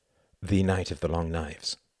The Night of the Long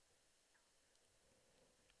Knives.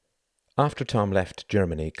 After Tom left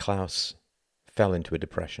Germany, Klaus fell into a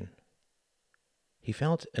depression. He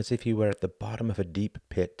felt as if he were at the bottom of a deep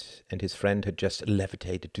pit and his friend had just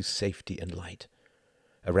levitated to safety and light.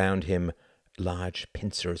 Around him, large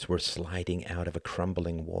pincers were sliding out of a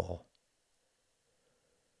crumbling wall.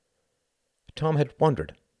 Tom had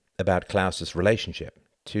wondered about Klaus's relationship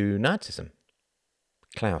to Nazism.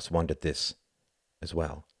 Klaus wondered this as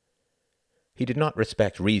well. He did not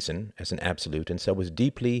respect reason as an absolute and so was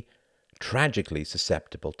deeply, tragically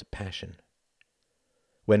susceptible to passion.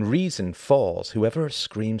 When reason falls, whoever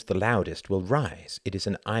screams the loudest will rise. It is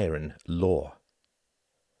an iron law.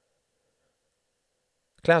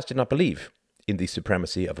 Klaus did not believe in the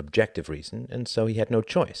supremacy of objective reason, and so he had no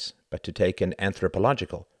choice but to take an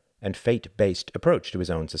anthropological and fate-based approach to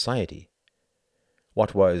his own society.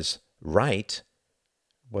 What was right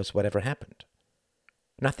was whatever happened.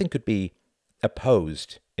 Nothing could be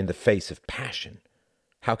opposed in the face of passion.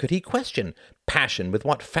 How could he question passion? With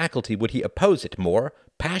what faculty would he oppose it? More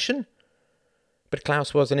passion? But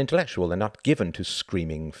Klaus was an intellectual and not given to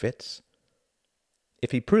screaming fits.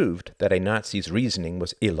 If he proved that a Nazi's reasoning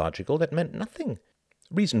was illogical, that meant nothing.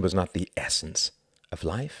 Reason was not the essence of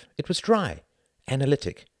life. It was dry,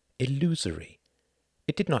 analytic, illusory.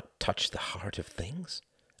 It did not touch the heart of things.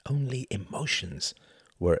 Only emotions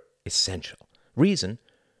were essential. Reason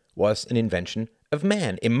was an invention of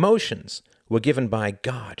man. Emotions were given by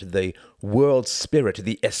God, the world spirit,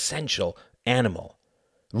 the essential animal.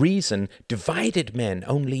 Reason divided men.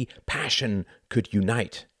 Only passion could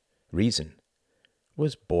unite. Reason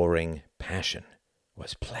was boring. Passion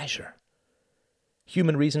was pleasure.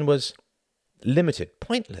 Human reason was limited,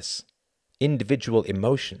 pointless. Individual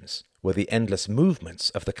emotions were the endless movements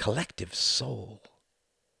of the collective soul.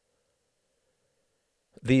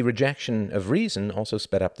 The rejection of reason also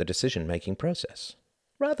sped up the decision-making process.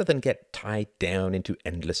 Rather than get tied down into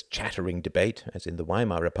endless chattering debate, as in the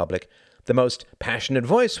Weimar Republic, the most passionate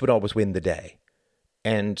voice would always win the day.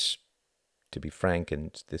 And, to be frank,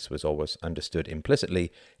 and this was always understood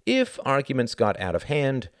implicitly, if arguments got out of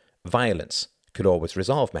hand, violence could always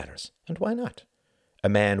resolve matters. And why not? A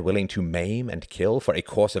man willing to maim and kill for a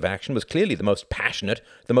course of action was clearly the most passionate,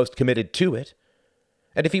 the most committed to it.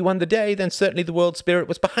 And if he won the day, then certainly the world spirit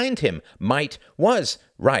was behind him. Might was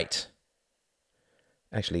right.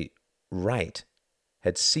 Actually, right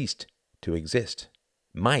had ceased to exist.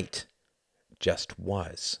 Might just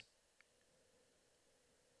was.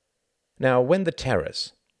 Now, when the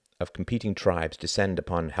terrors of competing tribes descend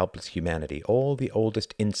upon helpless humanity, all the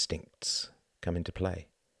oldest instincts come into play.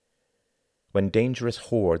 When dangerous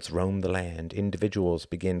hordes roam the land, individuals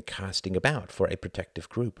begin casting about for a protective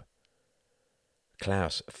group.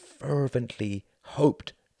 Klaus fervently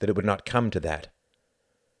hoped that it would not come to that,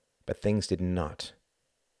 but things did not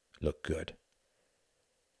look good.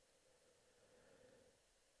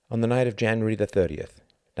 On the night of January the 30th,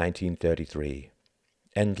 1933,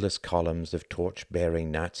 endless columns of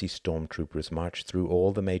torch-bearing Nazi Stormtroopers marched through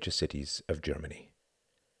all the major cities of Germany.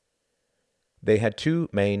 They had two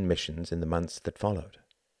main missions in the months that followed: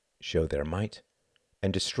 show their might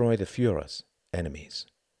and destroy the Fuhrer's enemies.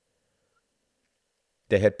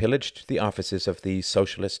 They had pillaged the offices of the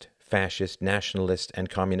Socialist, Fascist, Nationalist and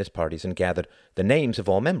Communist parties and gathered the names of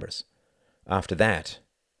all members. After that,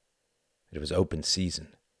 it was open season.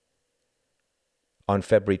 On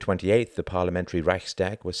February 28th, the parliamentary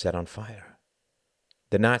Reichstag was set on fire.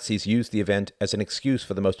 The Nazis used the event as an excuse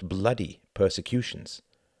for the most bloody persecutions.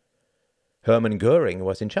 Herman Goering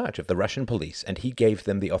was in charge of the Russian police, and he gave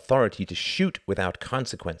them the authority to shoot without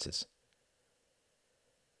consequences.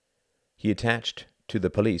 He attached to the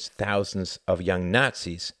police thousands of young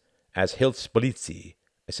Nazis as Hilfspolizei,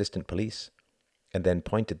 assistant police, and then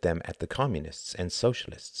pointed them at the Communists and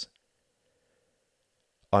Socialists.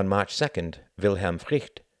 On March 2nd, Wilhelm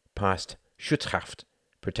Frick passed Schutzhaft,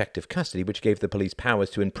 protective custody, which gave the police powers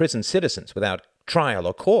to imprison citizens without trial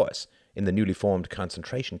or cause in the newly formed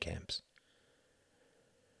concentration camps.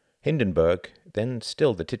 Hindenburg, then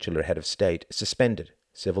still the titular head of state, suspended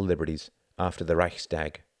civil liberties after the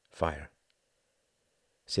Reichstag fire.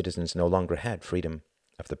 Citizens no longer had freedom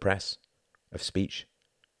of the press, of speech,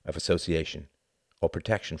 of association, or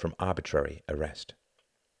protection from arbitrary arrest.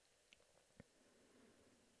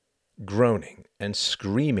 Groaning and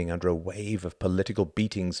screaming under a wave of political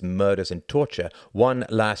beatings, murders, and torture, one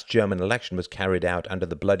last German election was carried out under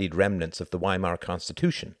the bloodied remnants of the Weimar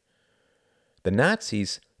Constitution. The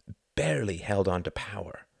Nazis barely held on to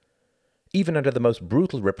power. Even under the most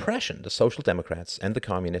brutal repression, the Social Democrats and the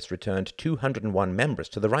Communists returned 201 members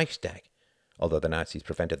to the Reichstag, although the Nazis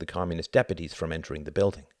prevented the Communist deputies from entering the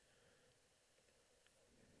building.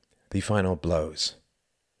 The final blows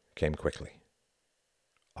came quickly.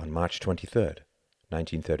 On March 23rd,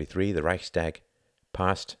 1933, the Reichstag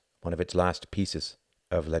passed one of its last pieces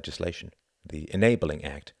of legislation, the Enabling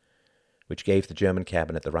Act, which gave the German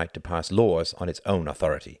cabinet the right to pass laws on its own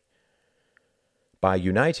authority. By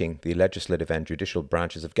uniting the legislative and judicial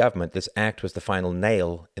branches of government, this act was the final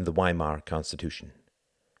nail in the Weimar Constitution.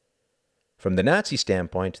 From the Nazi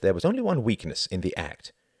standpoint, there was only one weakness in the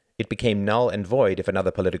act. It became null and void if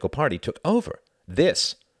another political party took over.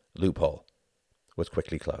 This loophole was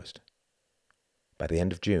quickly closed. By the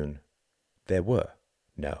end of June, there were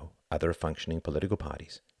no other functioning political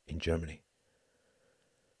parties in Germany.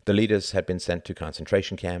 The leaders had been sent to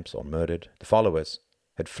concentration camps or murdered. The followers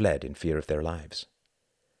had fled in fear of their lives.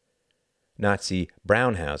 Nazi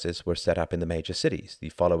brown houses were set up in the major cities. The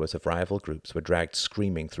followers of rival groups were dragged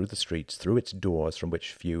screaming through the streets, through its doors from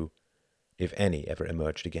which few, if any, ever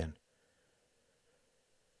emerged again.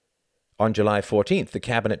 On July 14th, the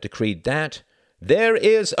cabinet decreed that there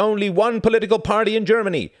is only one political party in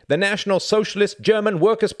Germany, the National Socialist German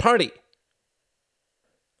Workers' Party.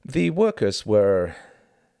 The workers were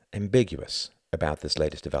ambiguous about this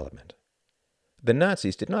latest development. The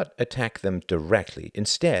Nazis did not attack them directly.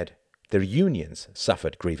 Instead, their unions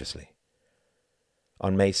suffered grievously.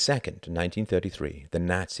 On May 2nd, 1933, the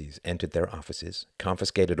Nazis entered their offices,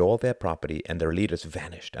 confiscated all their property, and their leaders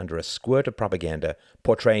vanished under a squirt of propaganda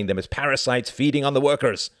portraying them as parasites feeding on the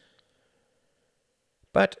workers.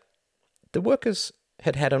 But the workers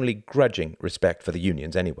had had only grudging respect for the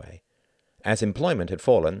unions anyway. As employment had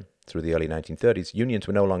fallen through the early 1930s, unions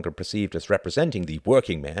were no longer perceived as representing the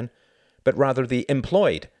working man, but rather the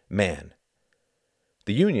employed man.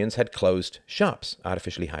 The unions had closed shops,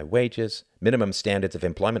 artificially high wages, minimum standards of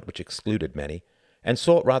employment which excluded many, and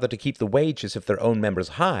sought rather to keep the wages of their own members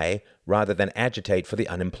high rather than agitate for the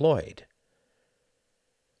unemployed.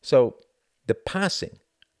 So the passing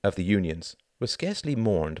of the unions was scarcely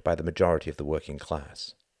mourned by the majority of the working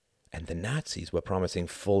class. And the Nazis were promising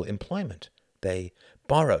full employment. They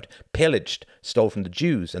borrowed, pillaged, stole from the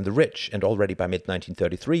Jews and the rich, and already by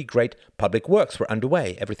mid-1933, great public works were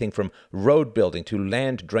underway, everything from road building to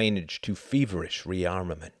land drainage to feverish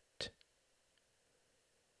rearmament.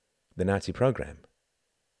 The Nazi program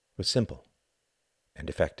was simple and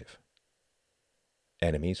effective.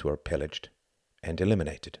 Enemies were pillaged and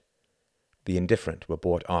eliminated. The indifferent were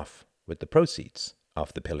bought off with the proceeds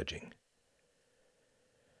of the pillaging.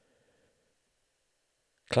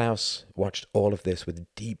 Klaus watched all of this with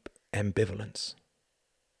deep ambivalence.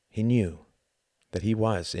 He knew that he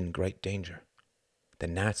was in great danger. The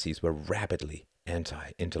Nazis were rabidly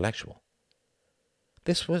anti-intellectual.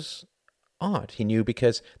 This was odd, he knew,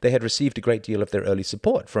 because they had received a great deal of their early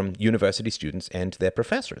support from university students and their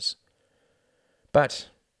professors.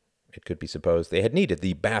 But it could be supposed they had needed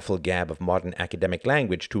the baffle-gab of modern academic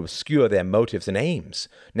language to obscure their motives and aims.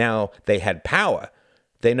 Now they had power.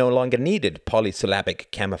 They no longer needed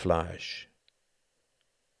polysyllabic camouflage.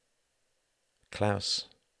 Klaus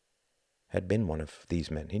had been one of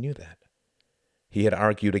these men. He knew that. He had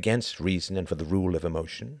argued against reason and for the rule of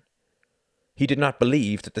emotion. He did not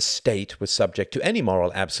believe that the state was subject to any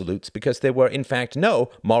moral absolutes because there were, in fact,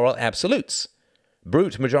 no moral absolutes.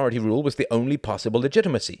 Brute majority rule was the only possible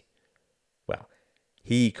legitimacy. Well,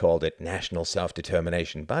 he called it national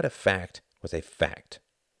self-determination, but a fact was a fact.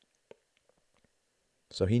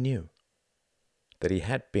 So he knew that he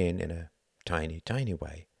had been, in a tiny, tiny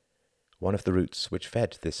way, one of the roots which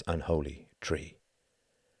fed this unholy tree.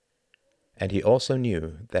 And he also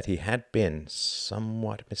knew that he had been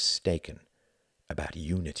somewhat mistaken about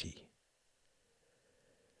unity.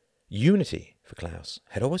 Unity, for Klaus,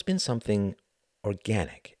 had always been something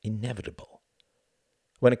organic, inevitable.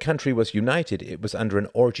 When a country was united, it was under an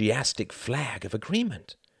orgiastic flag of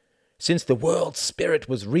agreement. Since the world spirit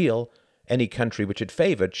was real, any country which it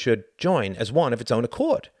favored should join as one of its own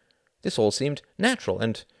accord. This all seemed natural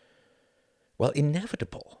and, well,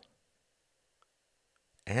 inevitable.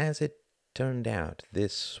 As it turned out,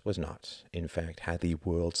 this was not, in fact, how the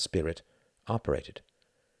world spirit operated.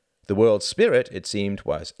 The world spirit, it seemed,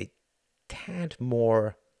 was a tad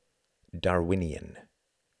more Darwinian.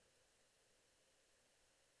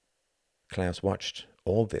 Klaus watched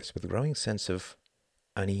all this with a growing sense of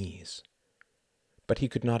unease. But he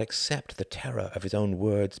could not accept the terror of his own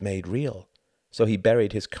words made real, so he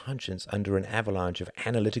buried his conscience under an avalanche of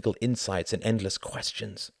analytical insights and endless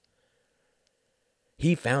questions.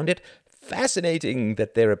 He found it fascinating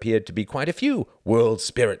that there appeared to be quite a few world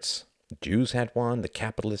spirits. The Jews had one, the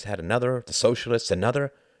capitalists had another, the socialists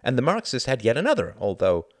another, and the Marxists had yet another,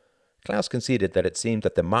 although Klaus conceded that it seemed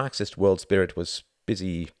that the Marxist world spirit was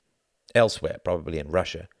busy elsewhere, probably in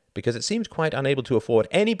Russia, because it seemed quite unable to afford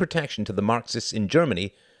any protection to the Marxists in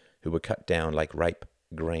Germany, who were cut down like ripe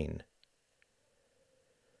grain.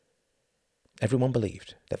 Everyone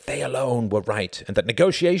believed that they alone were right and that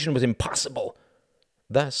negotiation was impossible.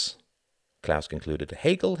 Thus, Klaus concluded,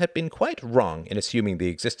 Hegel had been quite wrong in assuming the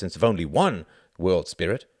existence of only one world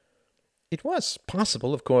spirit. It was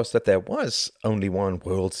possible, of course, that there was only one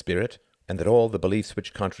world spirit, and that all the beliefs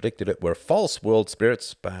which contradicted it were false world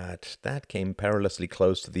spirits, but that came perilously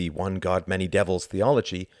close to the one God, many devils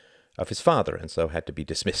theology of his father, and so had to be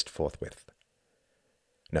dismissed forthwith.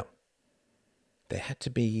 No, there had to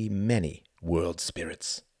be many world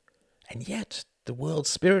spirits, and yet the world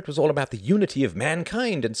spirit was all about the unity of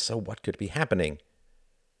mankind, and so what could be happening?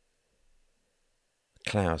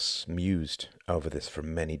 Klaus mused over this for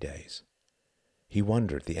many days. He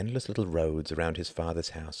wandered the endless little roads around his father's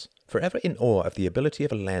house, forever in awe of the ability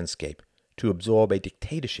of a landscape to absorb a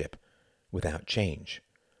dictatorship without change.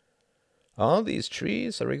 All these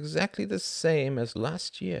trees are exactly the same as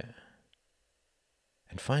last year.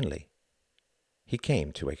 And finally, he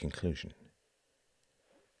came to a conclusion.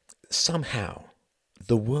 Somehow,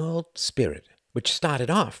 the world spirit, which started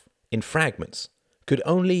off in fragments, could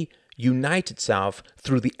only unite itself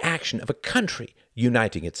through the action of a country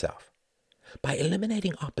uniting itself. By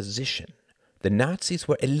eliminating opposition, the Nazis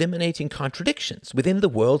were eliminating contradictions within the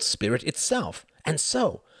world spirit itself, and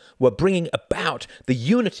so were bringing about the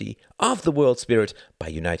unity of the world spirit by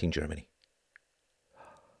uniting Germany.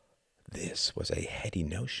 This was a heady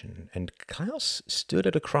notion, and Klaus stood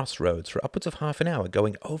at a crossroads for upwards of half an hour,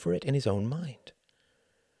 going over it in his own mind.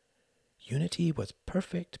 Unity was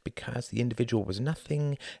perfect because the individual was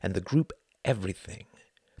nothing and the group everything.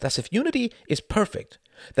 Thus, if unity is perfect,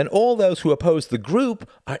 then all those who oppose the group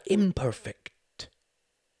are imperfect.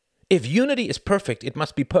 If unity is perfect, it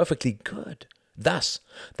must be perfectly good. Thus,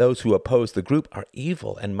 those who oppose the group are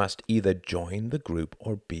evil and must either join the group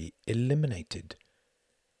or be eliminated.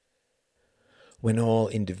 When all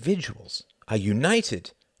individuals are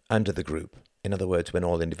united under the group, in other words, when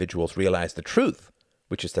all individuals realize the truth,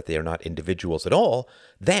 which is that they are not individuals at all,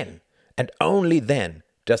 then, and only then,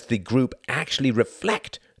 does the group actually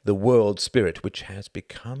reflect the world spirit, which has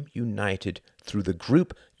become united through the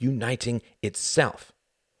group uniting itself.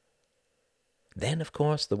 Then, of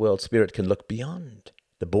course, the world spirit can look beyond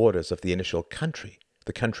the borders of the initial country,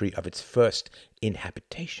 the country of its first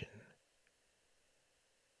inhabitation.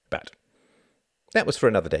 But that was for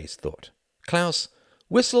another day's thought. Klaus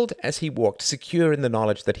whistled as he walked, secure in the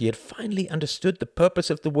knowledge that he had finally understood the purpose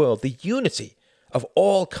of the world, the unity of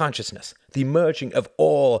all consciousness, the merging of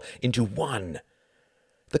all into one.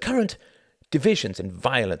 The current divisions and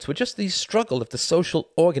violence were just the struggle of the social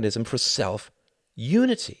organism for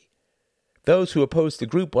self-unity. Those who opposed the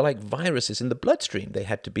group were like viruses in the bloodstream. They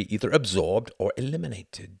had to be either absorbed or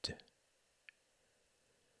eliminated.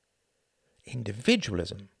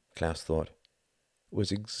 Individualism, Klaus thought,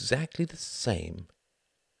 was exactly the same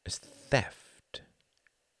as theft.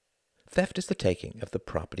 Theft is the taking of the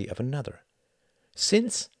property of another.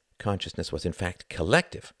 Since consciousness was in fact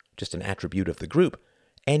collective, just an attribute of the group,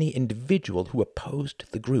 any individual who opposed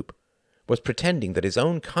the group was pretending that his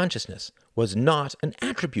own consciousness was not an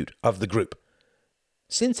attribute of the group.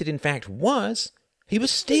 Since it in fact was, he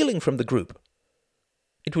was stealing from the group.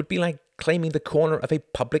 It would be like claiming the corner of a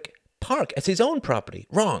public park as his own property.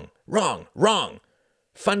 Wrong, wrong, wrong.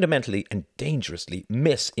 Fundamentally and dangerously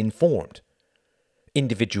misinformed.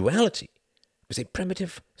 Individuality was a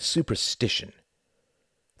primitive superstition.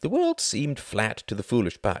 The world seemed flat to the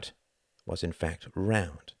foolish, but was in fact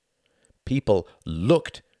round. People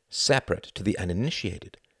looked separate to the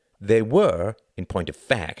uninitiated. They were, in point of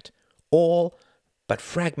fact, all but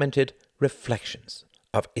fragmented reflections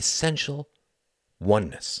of essential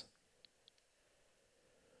oneness.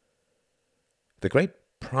 The great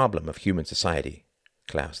problem of human society,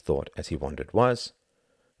 Klaus thought as he wondered, was,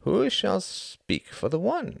 who shall speak for the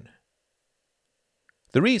one?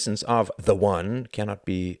 The reasons of the one cannot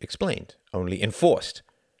be explained, only enforced.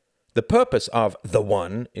 The purpose of the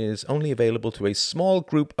one is only available to a small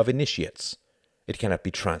group of initiates. It cannot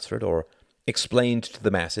be transferred or explained to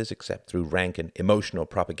the masses except through rank and emotional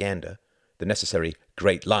propaganda, the necessary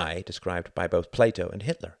great lie described by both Plato and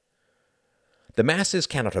Hitler. The masses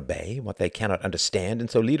cannot obey what they cannot understand, and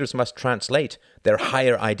so leaders must translate their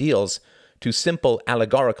higher ideals to simple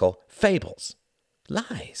allegorical fables,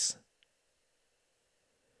 lies.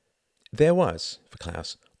 There was, for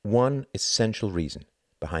Klaus, one essential reason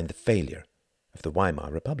behind the failure of the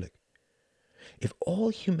Weimar Republic. If all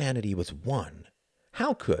humanity was one,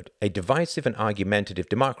 how could a divisive and argumentative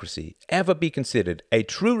democracy ever be considered a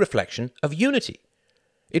true reflection of unity?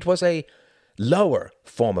 It was a lower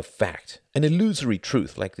form of fact, an illusory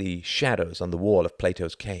truth like the shadows on the wall of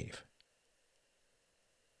Plato's cave.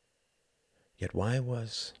 Yet why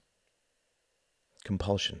was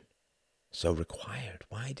compulsion so required?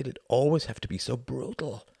 Why did it always have to be so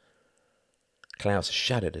brutal? Klaus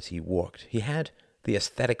shuddered as he walked. He had the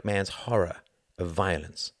aesthetic man's horror of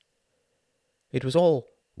violence. It was all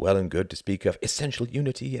well and good to speak of essential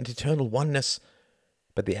unity and eternal oneness,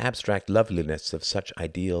 but the abstract loveliness of such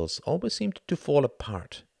ideals always seemed to fall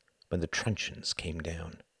apart when the truncheons came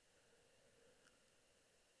down.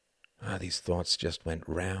 These thoughts just went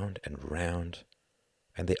round and round,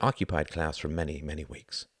 and they occupied Klaus for many, many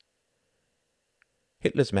weeks.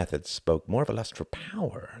 Hitler's methods spoke more of a lust for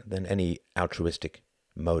power than any altruistic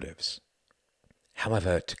motives.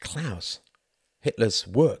 However, to Klaus, Hitler's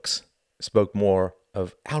works spoke more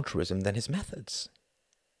of altruism than his methods.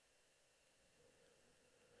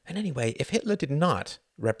 And anyway, if Hitler did not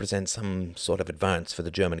represent some sort of advance for the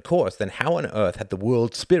German cause, then how on earth had the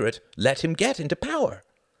world spirit let him get into power?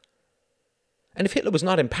 And if Hitler was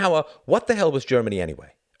not in power, what the hell was Germany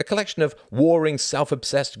anyway? A collection of warring,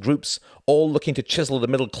 self-obsessed groups, all looking to chisel the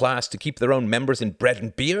middle class to keep their own members in bread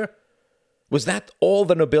and beer? Was that all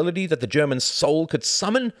the nobility that the German soul could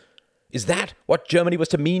summon? Is that what Germany was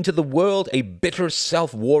to mean to the world, a bitter,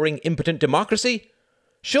 self-warring, impotent democracy?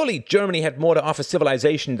 Surely Germany had more to offer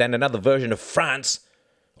civilization than another version of France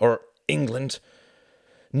or England.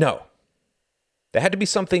 No. There had to be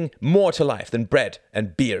something more to life than bread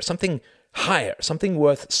and beer, something higher, something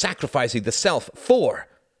worth sacrificing the self for.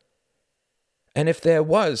 And if there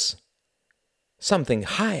was something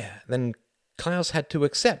higher, then Klaus had to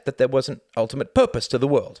accept that there was an ultimate purpose to the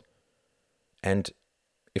world. And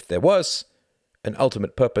if there was an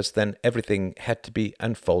ultimate purpose, then everything had to be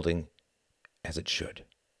unfolding as it should.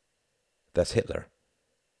 Thus Hitler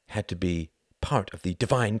had to be part of the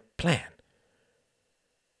divine plan.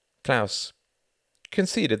 Klaus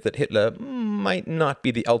conceded that Hitler might not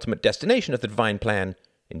be the ultimate destination of the divine plan.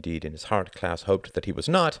 Indeed, in his heart, Klaus hoped that he was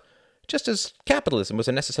not, just as capitalism was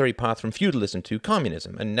a necessary path from feudalism to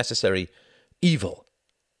communism, a necessary evil.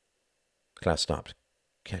 Klaus stopped,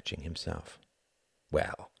 catching himself.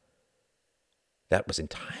 Well, that was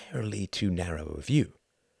entirely too narrow a view.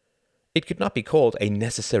 It could not be called a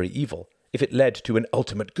necessary evil if it led to an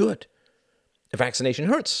ultimate good. Vaccination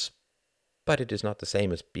hurts, but it is not the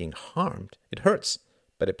same as being harmed. It hurts,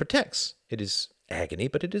 but it protects. It is agony,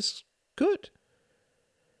 but it is good.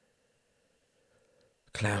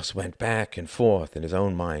 Klaus went back and forth in his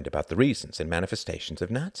own mind about the reasons and manifestations of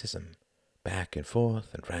Nazism. Back and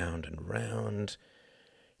forth and round.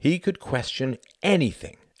 He could question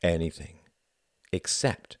anything,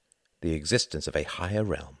 except the existence of a higher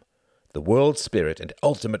realm, the world spirit and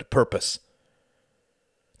ultimate purpose.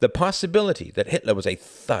 The possibility that Hitler was a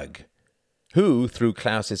thug, who, through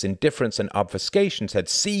Klaus's indifference and obfuscations, had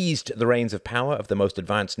seized the reins of power of the most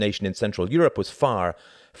advanced nation in Central Europe was far,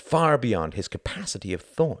 far beyond his capacity of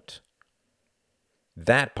thought.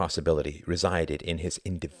 That possibility resided in his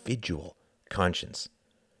individual conscience,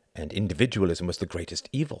 and individualism was the greatest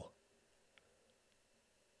evil.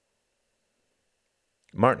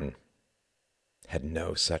 Martin had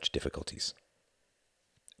no such difficulties.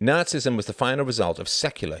 Nazism was the final result of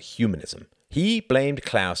secular humanism. He blamed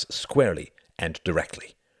Klaus squarely and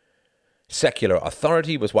directly. Secular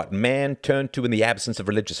authority was what man turned to in the absence of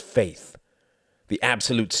religious faith. The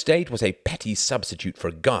absolute state was a petty substitute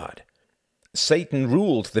for God. Satan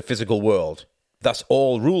ruled the physical world. Thus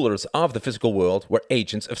all rulers of the physical world were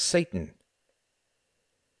agents of Satan.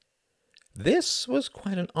 This was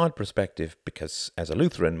quite an odd perspective because, as a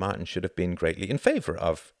Lutheran, Martin should have been greatly in favor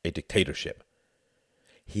of a dictatorship.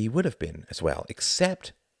 He would have been as well,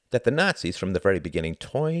 except that the Nazis from the very beginning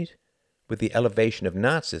toyed with the elevation of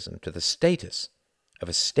Nazism to the status of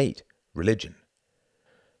a state religion.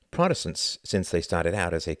 Protestants, since they started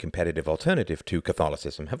out as a competitive alternative to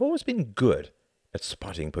Catholicism, have always been good at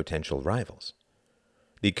spotting potential rivals.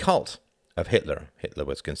 The cult of Hitler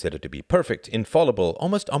was considered to be perfect, infallible,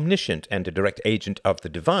 almost omniscient, and a direct agent of the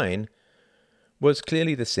divine, was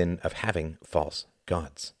clearly the sin of having false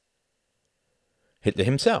gods. Hitler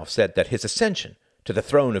himself said that his ascension to the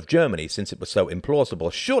throne of Germany, since it was so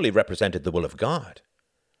implausible, surely represented the will of God.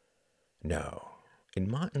 No, in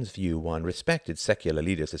Martin's view, one respected secular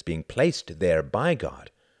leaders as being placed there by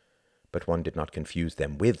God, but one did not confuse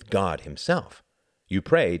them with God himself. You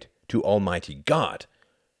prayed to Almighty God,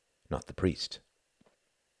 not the priest.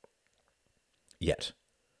 Yet,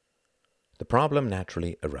 the problem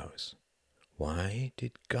naturally arose. Why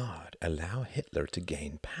did God allow Hitler to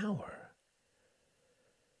gain power?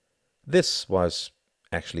 This was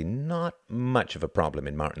actually not much of a problem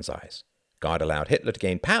in Martin's eyes. God allowed Hitler to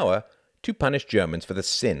gain power to punish Germans for the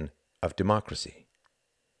sin of democracy.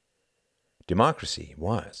 Democracy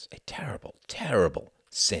was a terrible, terrible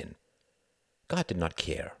sin. God did not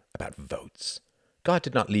care about votes. God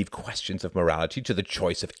did not leave questions of morality to the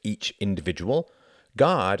choice of each individual.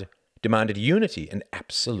 God demanded unity and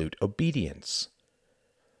absolute obedience.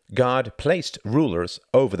 God placed rulers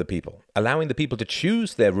over the people. Allowing the people to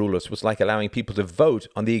choose their rulers was like allowing people to vote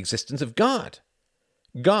on the existence of God.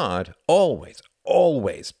 God always,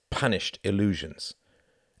 always punished illusions.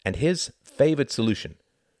 And his favored solution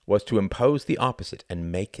was to impose the opposite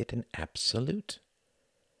and make it an absolute.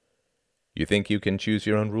 You think you can choose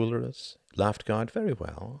your own rulers? Laughed God. Very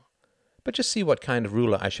well. But just see what kind of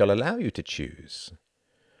ruler I shall allow you to choose.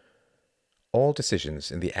 All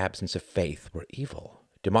decisions in the absence of faith were evil.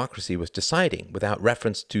 Democracy was deciding without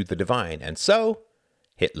reference to the divine, and so,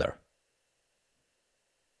 Hitler.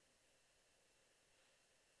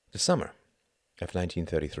 The summer of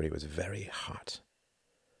 1933 was very hot.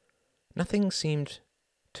 Nothing seemed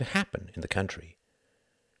to happen in the country.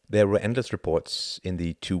 There were endless reports in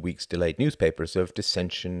the 2 weeks delayed newspapers of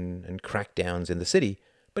dissension and crackdowns in the city,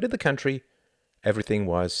 but in the country, everything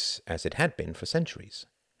was as it had been for centuries.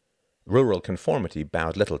 Rural conformity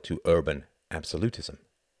bowed little to urban absolutism.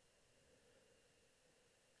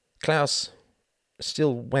 Klaus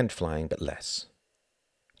still went flying, but less.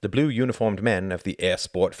 The blue-uniformed men of the Air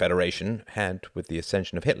Sport Federation had, with the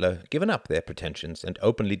ascension of Hitler, given up their pretensions and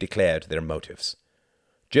openly declared their motives.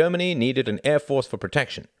 Germany needed an air force for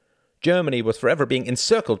protection. Germany was forever being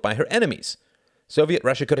encircled by her enemies. Soviet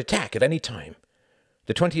Russia could attack at any time.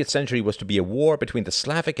 The 20th century was to be a war between the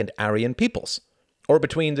Slavic and Aryan peoples, or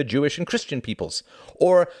between the Jewish and Christian peoples,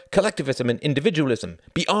 or collectivism and individualism.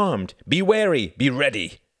 Be armed, be wary, be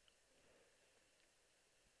ready.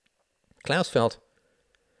 Klaus felt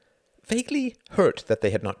vaguely hurt that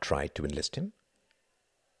they had not tried to enlist him.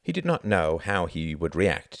 He did not know how he would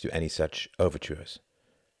react to any such overtures.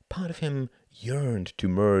 Part of him yearned to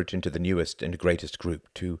merge into the newest and greatest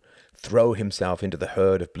group, to throw himself into the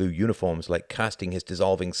herd of blue uniforms like casting his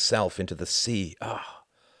dissolving self into the sea. Ah,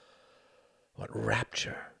 what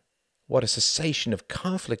rapture! What a cessation of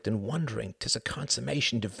conflict and wondering! 'Tis a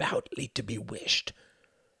consummation devoutly to be wished.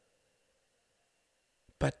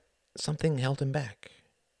 But something held him back.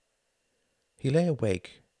 He lay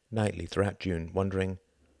awake nightly throughout June, wondering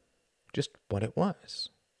just what it was.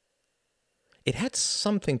 It had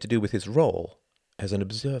something to do with his role as an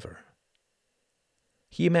observer.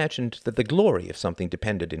 He imagined that the glory of something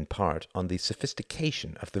depended in part on the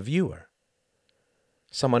sophistication of the viewer.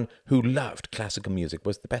 Someone who loved classical music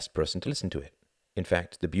was the best person to listen to it. In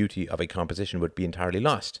fact, the beauty of a composition would be entirely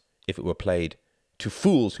lost if it were played to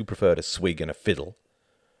fools who preferred a swig and a fiddle.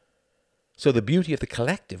 So the beauty of the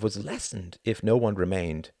collective was lessened if no one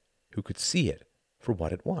remained who could see it for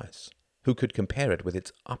what it was, who could compare it with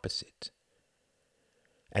its opposite.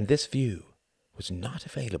 And this view was not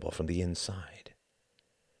available from the inside.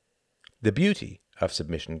 The beauty of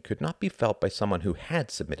submission could not be felt by someone who had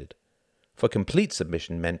submitted, for complete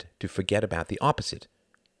submission meant to forget about the opposite,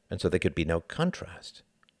 and so there could be no contrast.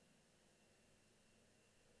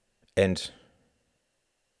 And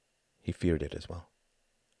he feared it as well.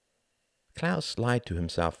 Klaus lied to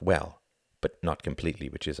himself well, but not completely,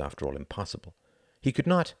 which is, after all, impossible. He could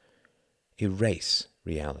not erase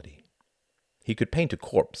reality. He could paint a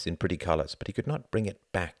corpse in pretty colors, but he could not bring it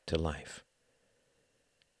back to life.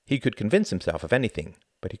 He could convince himself of anything,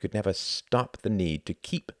 but he could never stop the need to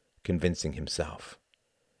keep convincing himself.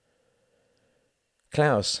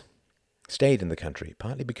 Klaus stayed in the country,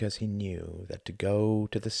 partly because he knew that to go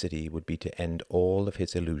to the city would be to end all of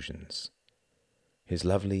his illusions. His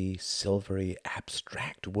lovely, silvery,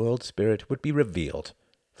 abstract world spirit would be revealed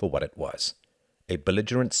for what it was. A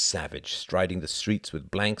belligerent savage striding the streets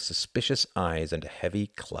with blank, suspicious eyes and a heavy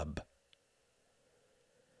club.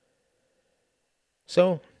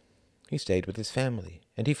 So he stayed with his family,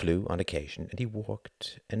 and he flew on occasion, and he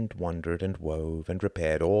walked and wandered and wove and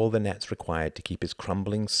repaired all the nets required to keep his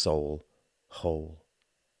crumbling soul whole.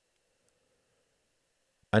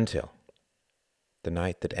 Until the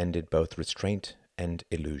night that ended both restraint and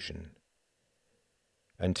illusion.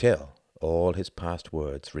 Until all his past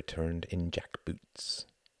words returned in jackboots.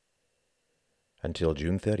 Until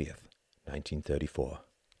June 30th, 1934.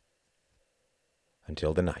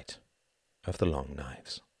 Until the night of the long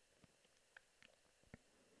knives.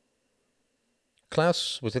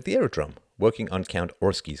 Klaus was at the aerodrome, working on Count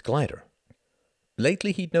Orsky's glider.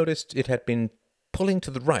 Lately he'd noticed it had been pulling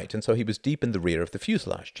to the right, and so he was deep in the rear of the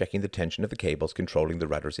fuselage, checking the tension of the cables controlling the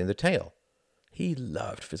rudders in the tail. He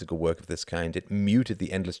loved physical work of this kind. It muted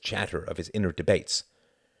the endless chatter of his inner debates.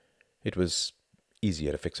 It was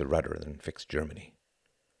easier to fix a rudder than fix Germany.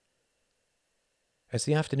 As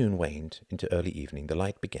the afternoon waned into early evening, the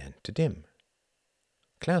light began to dim.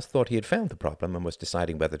 Klaus thought he had found the problem and was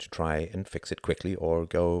deciding whether to try and fix it quickly or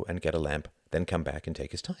go and get a lamp, then come back and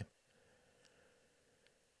take his time.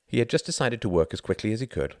 He had just decided to work as quickly as he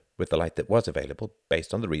could with the light that was available,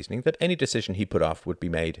 based on the reasoning that any decision he put off would be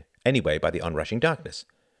made anyway by the onrushing darkness,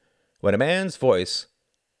 when a man's voice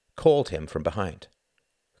called him from behind.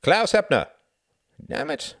 "Klaus Heppner!"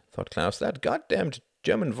 "Damn it," thought Klaus, "that goddamned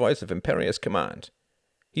German voice of imperious command."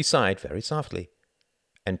 He sighed very softly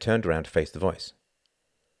and turned around to face the voice.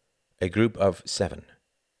 A group of 7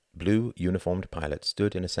 blue uniformed pilots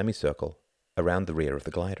stood in a semicircle around the rear of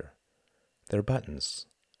the glider. Their buttons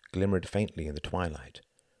glimmered faintly in the twilight.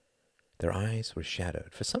 Their eyes were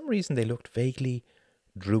shadowed. For some reason they looked vaguely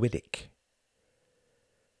druidic.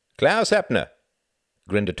 "Klaus Heppner!"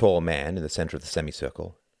 grinned a tall man in the center of the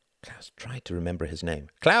semicircle. Klaus tried to remember his name.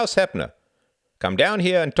 "Klaus Heppner! Come down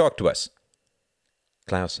here and talk to us."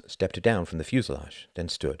 Klaus stepped down from the fuselage, then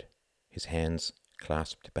stood, his hands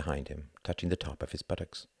clasped behind him, touching the top of his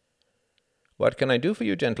buttocks. "What can I do for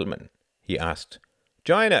you, gentlemen?" he asked.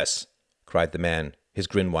 "Join us!" cried the man, his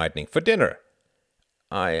grin widening. "For dinner."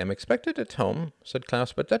 "I am expected at home," said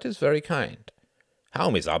Klaus, "but that is very kind."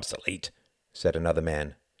 "Home is obsolete," said another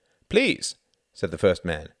man. "Please," said the first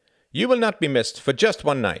man, "you will not be missed for just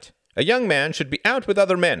one night. A young man should be out with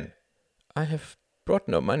other men." "I have brought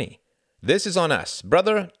no money." "This is on us,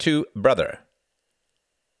 brother to brother."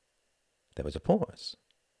 There was a pause.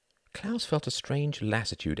 Klaus felt a strange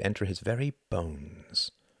lassitude enter his very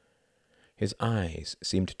bones. His eyes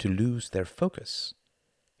seemed to lose their focus.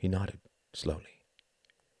 He nodded slowly.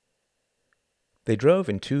 They drove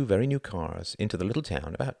in 2 very new cars into the little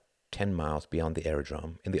town about 10 miles beyond the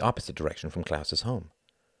aerodrome in the opposite direction from Klaus's home.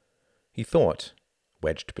 He thought,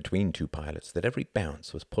 wedged between 2 pilots, that every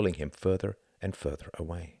bounce was pulling him further and further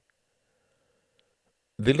away.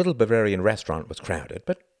 The little Bavarian restaurant was crowded,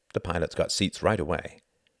 but the pilots got seats right away.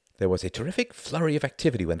 There was a terrific flurry of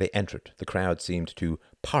activity when they entered. The crowd seemed to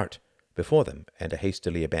part before them, and a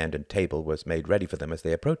hastily abandoned table was made ready for them as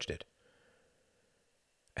they approached it.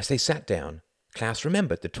 As they sat down, Klaus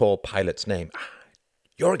remembered the tall pilot's name.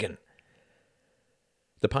 Jorgen.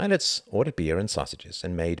 The pilots ordered beer and sausages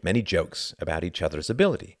and made many jokes about each other's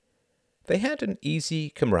ability. They had an easy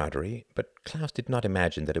camaraderie, but Klaus did not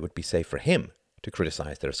imagine that it would be safe for him to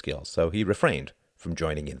criticize their skills, so he refrained from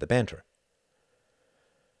joining in the banter.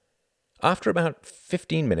 After about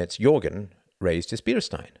 15 minutes, Jorgen raised his beer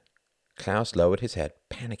stein. Klaus lowered his head,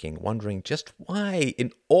 panicking, wondering just why,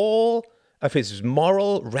 in all of his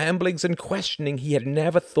moral ramblings and questioning, he had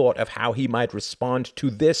never thought of how he might respond to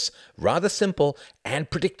this rather simple and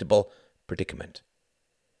predictable predicament.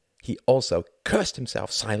 He also cursed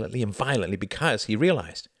himself silently and violently because he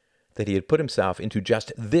realized that he had put himself into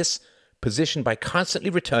just this position by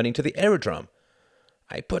constantly returning to the aerodrome.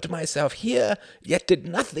 "I put myself here, yet did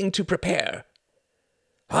nothing to prepare."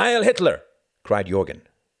 "Heil Hitler!" cried Jorgen.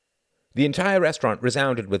 The entire restaurant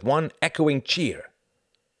resounded with one echoing cheer.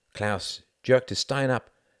 Klaus jerked his stein up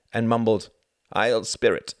and mumbled, "Heil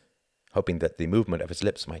Spirit," hoping that the movement of his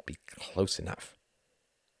lips might be close enough.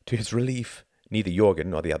 To his relief, neither Jorgen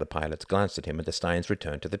nor the other pilots glanced at him, and the steins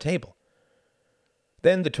returned to the table.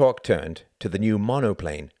 Then the talk turned to the new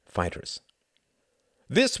monoplane fighters.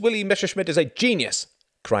 "This Willy Messerschmitt is a genius,"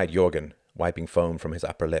 cried Jorgen, wiping foam from his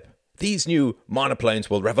upper lip. "These new monoplanes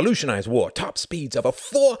will revolutionize war. Top speeds over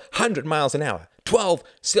 400 miles an hour.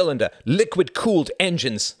 12-cylinder, liquid-cooled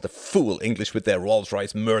engines. The fool English with their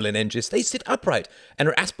Rolls-Royce Merlin engines. They sit upright and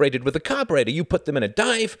are aspirated with a carburetor. You put them in a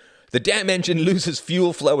dive, the damn engine loses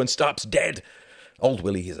fuel flow and stops dead. Old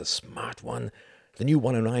Willy is a smart one. The new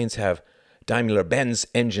 109s have Daimler-Benz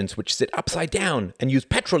engines which sit upside down and use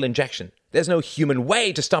petrol injection. There's no human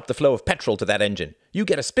way to stop the flow of petrol to that engine. You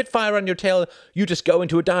get a Spitfire on your tail, you just go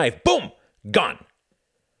into a dive. Boom! Gone!"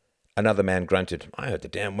 Another man grunted. "I heard the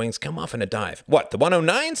damn wings come off in a dive." "What, the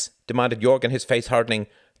 109s? demanded Jorgen, his face hardening.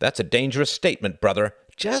 "That's a dangerous statement, brother."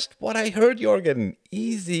 "Just what I heard, Jorgen.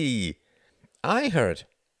 Easy." "I heard,"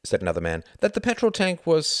 said another man, "that the petrol tank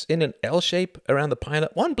was in an L shape around the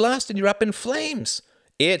pilot. One blast and you're up in flames."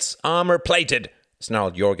 "It's armor-plated,"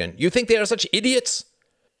 snarled Jorgen. "You think they are such idiots?"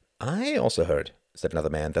 "I also heard," said another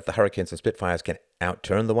man, "that the Hurricanes and Spitfires can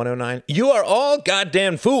outturn the 109. "You are all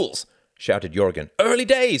goddamn fools," shouted Jorgen. "Early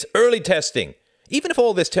days, early testing. Even if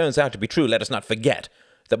all this turns out to be true, let us not forget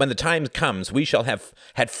that when the time comes, we shall have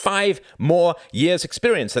had 5 more years'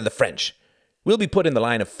 experience than the French. We'll be put in the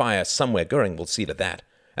line of fire somewhere. Goering will see to that.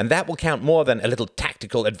 And that will count more than a little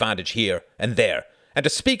tactical advantage here and there. And to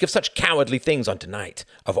speak of such cowardly things on tonight,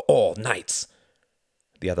 of all nights.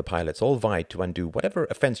 The other pilots all vied to undo whatever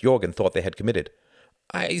offense Jorgen thought they had committed.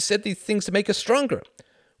 I said these things to make us stronger.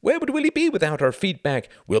 Where would Willie be without our feedback?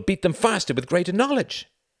 We'll beat them faster with greater knowledge.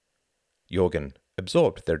 Jorgen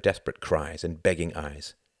absorbed their desperate cries and begging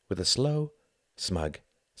eyes with a slow, smug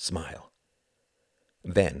smile.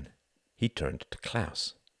 Then he turned to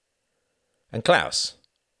Klaus. And Klaus,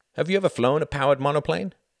 have you ever flown a powered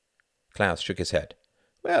monoplane? Klaus shook his head.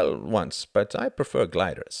 Well, once, but I prefer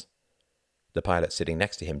gliders. The pilot sitting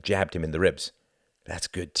next to him jabbed him in the ribs. That's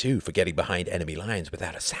good, too, for getting behind enemy lines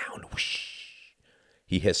without a sound. Whoosh!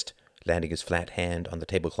 He hissed, landing his flat hand on the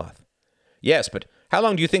tablecloth. Yes, but how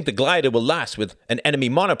long do you think the glider will last with an enemy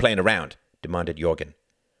monoplane around? Demanded Jorgen.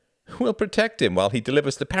 We'll protect him while he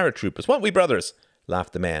delivers the paratroopers, won't we, brothers?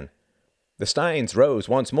 Laughed the man. The Steins rose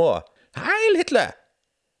once more. Heil Hitler!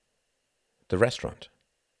 The restaurant,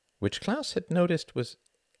 which Klaus had noticed was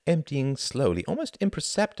emptying slowly, almost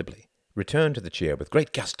imperceptibly, returned to the chair with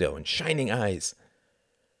great gusto and shining eyes.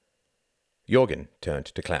 Jorgen turned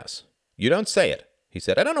to Klaus. You don't say it, he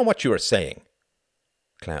said. I don't know what you are saying.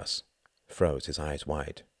 Klaus froze, his eyes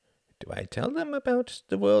wide. Do I tell them about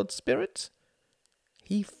the world spirit?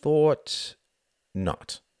 He thought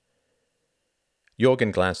not.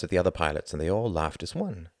 Jorgen glanced at the other pilots, and they all laughed as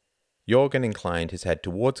one. Jorgen inclined his head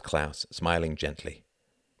towards Klaus, smiling gently.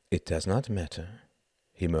 It does not matter,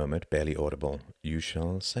 he murmured, barely audible. You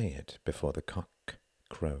shall say it before the cock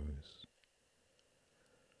crows.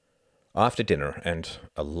 After dinner and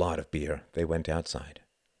a lot of beer, they went outside.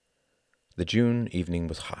 The June evening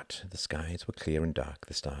was hot. The skies were clear and dark,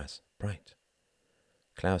 the stars bright.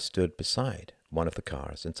 Klaus stood beside one of the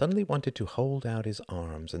cars and suddenly wanted to hold out his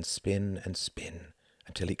arms and spin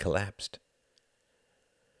until he collapsed.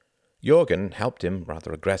 Jorgen helped him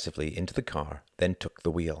rather aggressively into the car, then took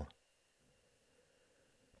the wheel.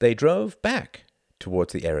 They drove back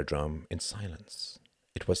towards the aerodrome in silence.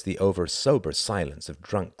 It was the over-sober silence of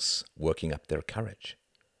drunks working up their courage.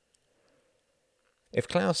 If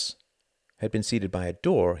Klaus had been seated by a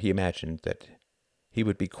door, he imagined that he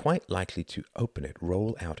would be quite likely to open it,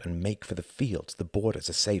 roll out, and make for the fields, the borders,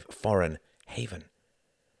 a safe foreign haven.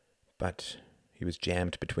 But he was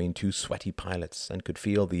jammed between two sweaty pilots and could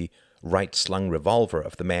feel the right-slung revolver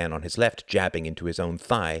of the man on his left jabbing into his own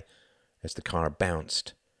thigh as the car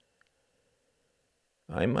bounced.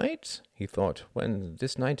 I might, he thought, when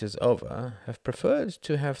this night is over, have preferred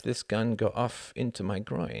to have this gun go off into my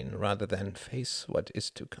groin rather than face what is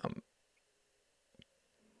to come.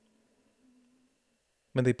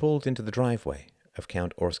 When they pulled into the driveway of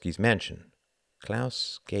Count Orsky's mansion,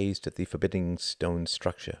 Klaus gazed at the forbidding stone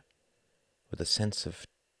structure with a sense of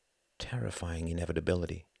terrifying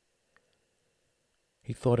inevitability.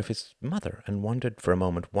 He thought of his mother and wondered for a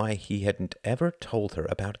moment why he hadn't ever told her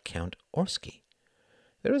about Count Orsky.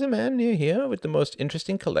 There is a man near here with the most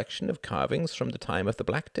interesting collection of carvings from the time of the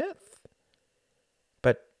Black Death.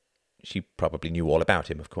 But she probably knew all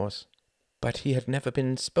about him, of course. But he had never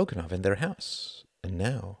been spoken of in their house, and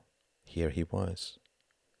now here he was.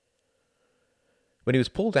 When he was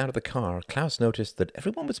pulled out of the car, Klaus noticed that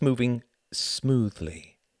everyone was moving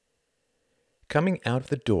smoothly. Coming out of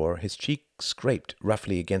the door, his cheek scraped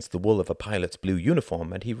roughly against the wool of a pilot's blue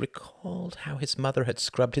uniform, and he recalled how his mother had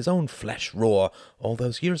scrubbed his own flesh raw all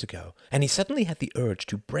those years ago, and he suddenly had the urge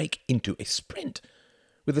to break into a sprint.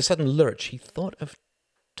 With a sudden lurch, he thought of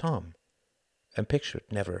Tom and pictured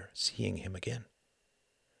never seeing him again.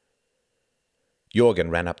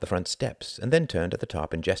 Jorgen ran up the front steps and then turned at the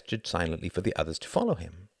top and gestured silently for the others to follow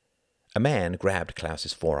him. A man grabbed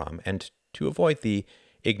Klaus's forearm, and to avoid the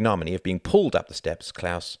ignominy of being pulled up the steps,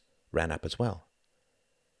 Klaus ran up as well.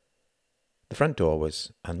 The front door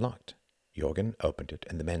was unlocked. Jorgen opened it,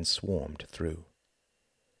 and the men swarmed through.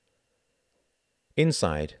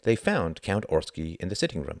 Inside, they found Count Orsky in the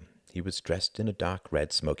sitting room. He was dressed in a dark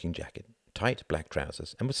red smoking jacket, tight black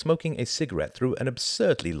trousers, and was smoking a cigarette through an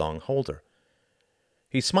absurdly long holder.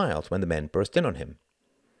 He smiled when the men burst in on him.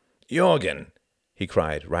 Jorgen, he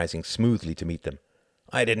cried, rising smoothly to meet them.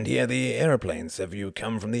 I didn't hear the airplanes. Have you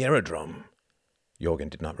come from the aerodrome? Jorgen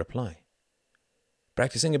did not reply.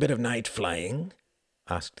 Practicing a bit of night flying?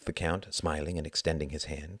 Asked the Count, smiling and extending his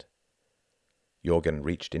hand. Jorgen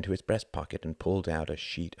reached into his breast pocket and pulled out a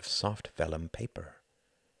sheet of soft vellum paper.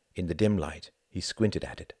 In the dim light, he squinted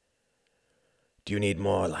at it. Do you need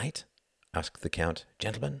more light? Asked the Count.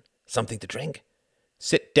 Gentlemen, something to drink?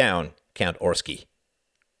 Sit down, Count Orsky,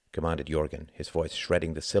 commanded Jorgen, his voice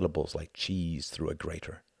shredding the syllables like cheese through a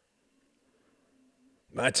grater.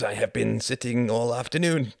 But I have been sitting all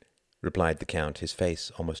afternoon, replied the Count, his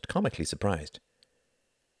face almost comically surprised.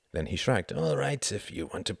 Then he shrugged. "All right, if you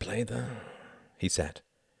want to play he said.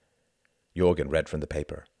 Jorgen read from the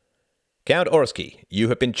paper. "Count Orsky, you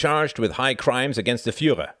have been charged with high crimes against the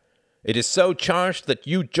Fuhrer. It is so charged that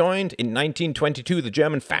you joined in 1922 the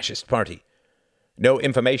German Fascist Party. No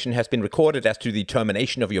information has been recorded as to the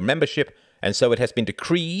termination of your membership, and so it has been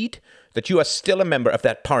decreed that you are still a member of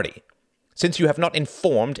that party. Since you have not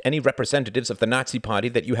informed any representatives of the Nazi Party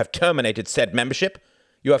that you have terminated said membership,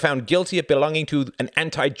 you are found guilty of belonging to an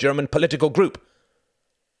anti-German political group."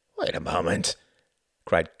 "Wait a moment,"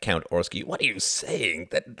 cried Count Orsky. "What are you saying?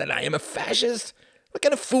 That I am a fascist? What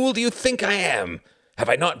kind of fool do you think I am? Have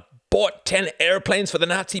I not bought 10 airplanes for the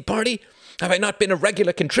Nazi Party? Have I not been a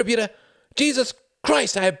regular contributor? Jesus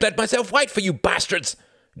Christ, I have bled myself white for you bastards!"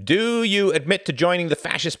 "Do you admit to joining the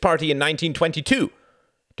Fascist Party in 1922?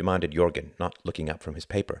 demanded Jorgen, not looking up from his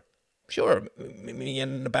paper. "Sure, me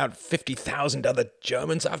and about 50,000 other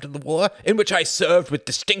Germans after the war, in which I served with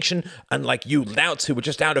distinction, unlike you louts who were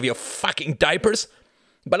just out of your fucking diapers.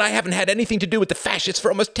 But I haven't had anything to do with the fascists for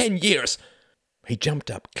almost 10 years. He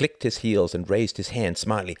jumped up, clicked his heels, and raised his hand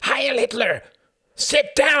smartly. "Heil Hitler!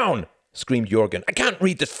 Sit down!" screamed Jorgen. "I can't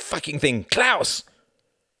read this fucking thing. Klaus!"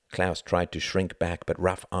 Klaus tried to shrink back, but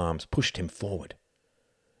rough arms pushed him forward.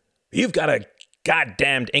 "You've got a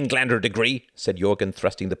goddamned Englander degree," said Jorgen,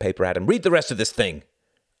 thrusting the paper at him. "Read the rest of this thing."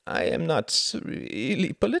 "I am not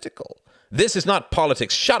really political." "This is not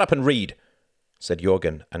politics. Shut up and read," said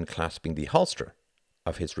Jorgen, unclasping the holster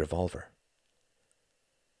of his revolver.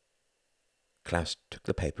 Klaus took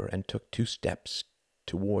the paper and took 2 steps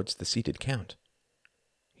towards the seated Count.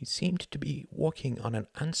 He seemed to be walking on an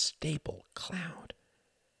unstable cloud.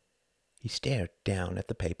 He stared down at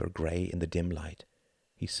the paper, grey in the dim light.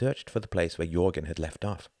 He searched for the place where Jorgen had left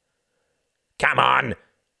off. "Come on!"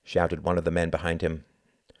 shouted one of the men behind him.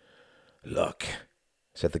 "Look,"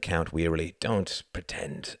 said the Count wearily, "don't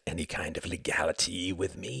pretend any kind of legality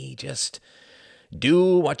with me. Just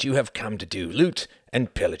do what you have come to do. Loot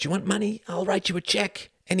and pillage. You want money? I'll write you a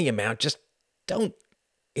check. Any amount. Just don't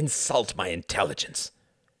insult my intelligence."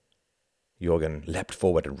 Jorgen leapt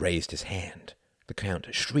forward and raised his hand. The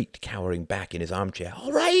Count shrieked, cowering back in his armchair.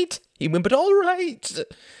 "All right," he whimpered, "all right."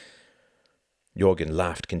 Jorgen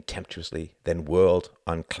laughed contemptuously, then whirled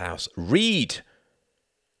on Klaus. "Read!"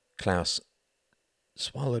 Klaus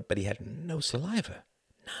swallowed, but he had no saliva.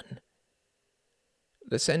 None.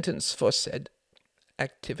 "The sentence for said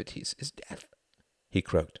activities is death," he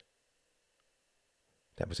croaked.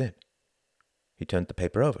 That was it. He turned the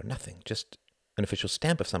paper over. Nothing, just an official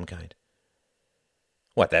stamp of some kind.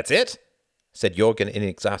 "What, that's it?" said Jorgen in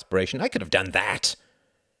exasperation. "I could have done that."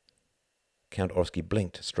 Count Orsky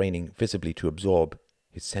blinked, straining visibly to absorb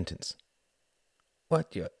his sentence.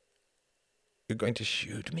 "What, you're going to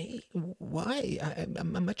shoot me? Why?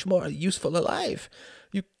 I'm much more useful alive.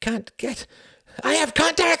 You can't get... I have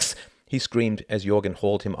contacts!" he screamed as Jorgen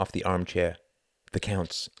hauled him off the armchair. The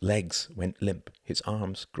Count's legs went limp. His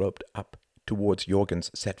arms groped up towards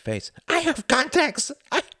Jorgen's set face. "I have contacts!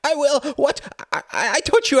 I will! What? I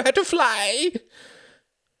taught you how to fly!"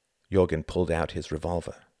 Jorgen pulled out his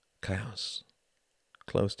revolver. Klaus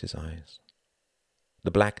closed his eyes.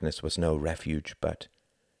 The blackness was no refuge, but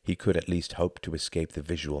he could at least hope to escape the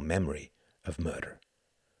visual memory of murder.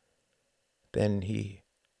 Then he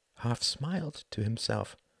half smiled to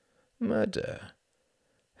himself. Murder.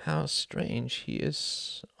 How strange, he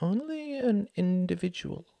is only an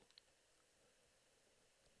individual.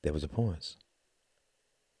 There was a pause.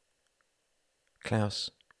 Klaus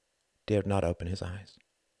dared not open his eyes.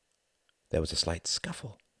 There was a slight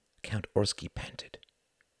scuffle. Count Orsky panted.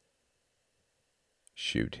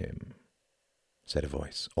 "Shoot him," said a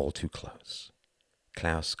voice all too close.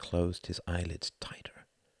 Klaus closed his eyelids tighter.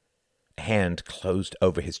 A hand closed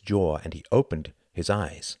over his jaw, and he opened his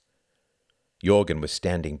eyes. Jorgen was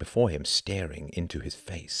standing before him, staring into his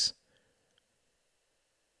face.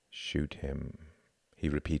 "Shoot him," he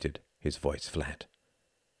repeated, his voice flat.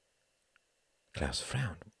 Klaus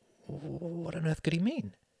frowned. What on earth could he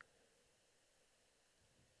mean?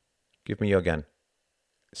 "Give me your gun,"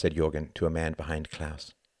 said Jorgen to a man behind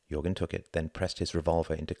Klaus. Jorgen took it, then pressed his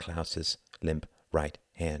revolver into Klaus's limp right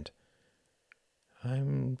hand.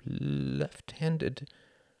 "I'm left-handed,"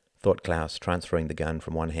 thought Klaus, transferring the gun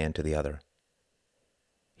from one hand to the other.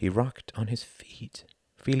 He rocked on his feet,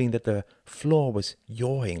 feeling that the floor was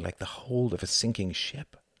yawing like the hold of a sinking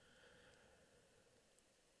ship.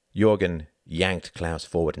 Jorgen yanked Klaus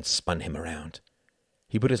forward and spun him around.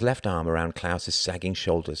 He put his left arm around Klaus's sagging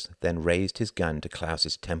shoulders, then raised his gun to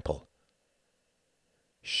Klaus's temple.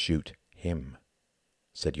 "Shoot him,"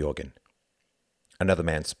 said Jorgen. Another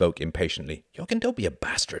man spoke impatiently. "Jorgen, don't be a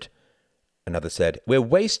bastard." Another said, "We're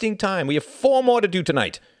wasting time. We have 4 more to do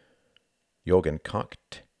tonight." Jorgen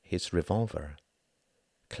cocked his revolver.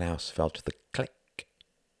 Klaus felt the click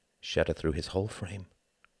shudder through his whole frame.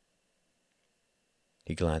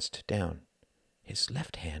 He glanced down. His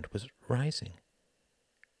left hand was rising.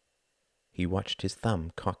 He watched his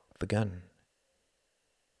thumb cock the gun.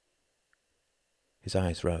 His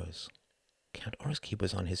eyes rose. Count Orsky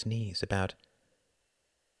was on his knees, about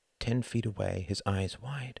 10 feet away, his eyes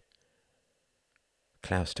wide.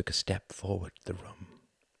 Klaus took a step forward. The room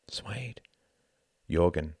swayed.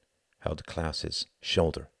 Jorgen held Klaus's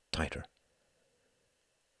shoulder tighter.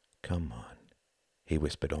 "Come on," he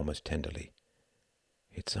whispered almost tenderly.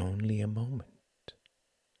 "It's only a moment."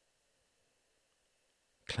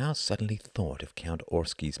 Klaus suddenly thought of Count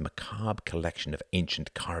Orsky's macabre collection of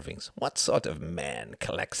ancient carvings. What sort of man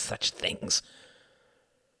collects such things?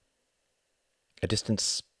 A distant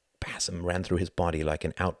spasm ran through his body like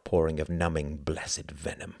an outpouring of numbing, blessed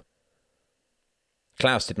venom.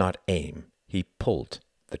 Klaus did not aim. He pulled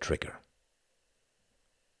the trigger.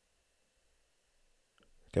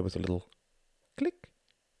 There was a little click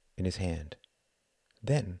in his hand.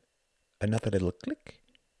 Then another little click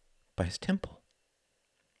by his temple.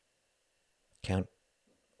 Count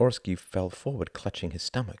Orsky fell forward, clutching his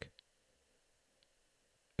stomach.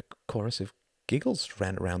 A chorus of giggles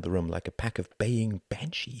ran around the room like a pack of baying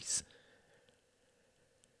banshees.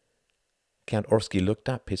 Count Orsky looked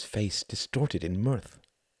up, his face distorted in mirth.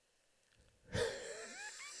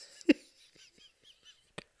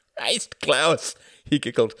 "Christ, Klaus," he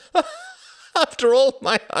giggled. "After all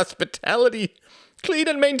my hospitality. Clean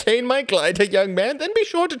and maintain my glider, young man, then be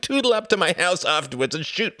sure to tootle up to my house afterwards and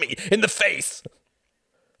shoot me in the face."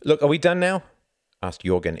 "Look, are we done now?" asked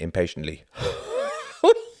Jorgen impatiently.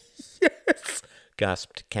 "Oh, yes,"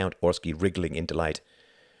 gasped Count Orsky, wriggling in delight.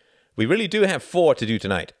 "We really do have 4 to do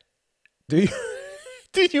tonight. Do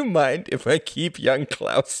you mind if I keep young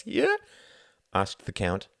Klaus here?" asked the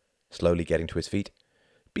Count, slowly getting to his feet.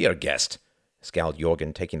 "Be our guest," scowled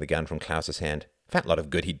Jorgen, taking the gun from Klaus's hand. "Fat lot of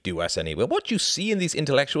good he'd do us anyway. What you see in these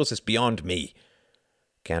intellectuals is beyond me."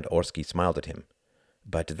 Count Orsky smiled at him.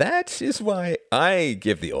 "But that is why I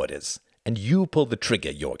give the orders, and you pull the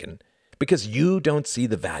trigger, Jorgen, because you don't see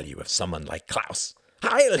the value of someone like Klaus.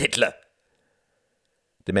 Heil Hitler!"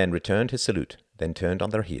 The men returned his salute, then turned on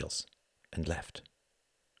their heels and left.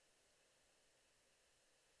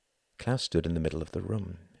 Klaus stood in the middle of the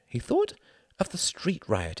room. He thought of the street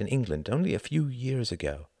riot in England only a few years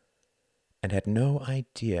ago, and had no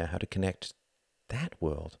idea how to connect that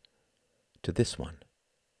world to this one.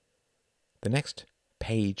 The next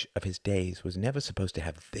page of his days was never supposed to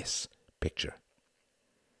have this picture.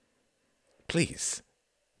 "Please,"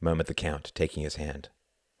 murmured the Count, taking his hand.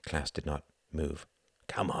 Klaus did not move.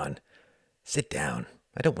 "Come on, sit down.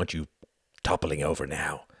 I don't want you toppling over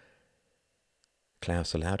now."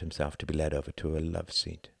 Klaus allowed himself to be led over to a love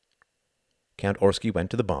seat. Count Orsky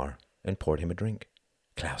went to the bar and poured him a drink.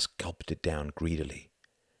 Klaus gulped it down greedily.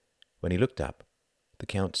 When he looked up, the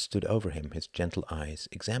Count stood over him, his gentle eyes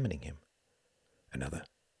examining him. Another.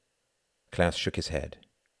 Klaus shook his head.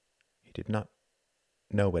 He did not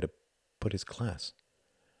know where to put his glass.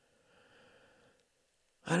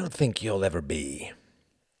 "I don't think you'll ever be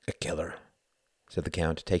a killer," said the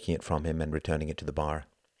Count, taking it from him and returning it to the bar.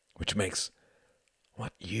 "Which makes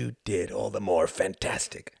what you did all the more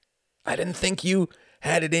fantastic. I didn't think you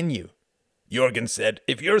had it in you. Jorgen said,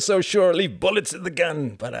 'If you're so sure, leave bullets in the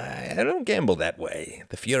gun,' but I don't gamble that way.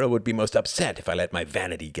 The Fuhrer would be most upset if I let my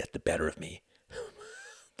vanity get the better of me."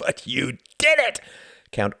 "But you did it!"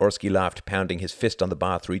 Count Orsky laughed, pounding his fist on the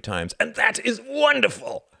bar 3 times. "And that is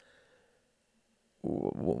wonderful!"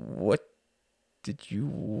 "What did you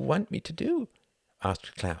want me to do?"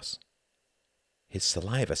 asked Klaus. His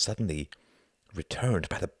saliva suddenly returned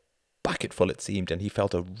by the bucketful, it seemed, and he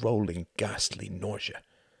felt a rolling, ghastly nausea.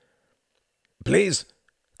 "Please,"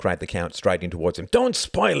 cried the Count, striding towards him, "don't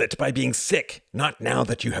spoil it by being sick, not now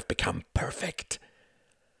that you have become perfect."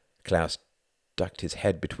 Klaus ducked his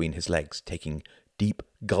head between his legs, taking deep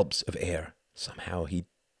gulps of air. Somehow he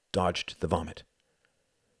dodged the vomit.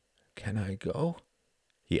 "Can I go?"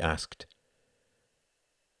 he asked.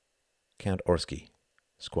 Count Orsky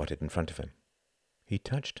squatted in front of him. He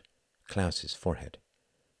touched Klaus's forehead.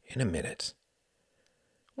 "In a minute.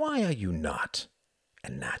 Why are you not a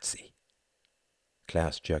Nazi?"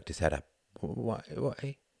 Klaus jerked his head up.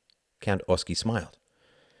 Why? Count Orsky smiled.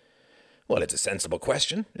 "Well, it's a sensible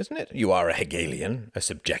question, isn't it? You are a Hegelian, a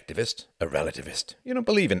subjectivist, a relativist. You don't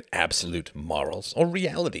believe in absolute morals or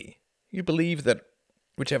reality. You believe that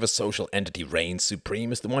whichever social entity reigns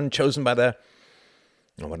supreme is the one chosen by the...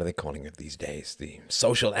 what are they calling it these days? The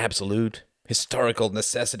social absolute? Historical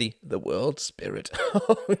necessity, the world spirit.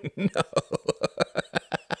 Oh, no.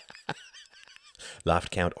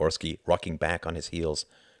 Laughed Count Orsky, rocking back on his heels,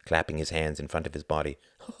 clapping his hands in front of his body.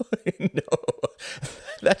 Oh, no.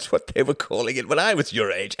 That's what they were calling it when I was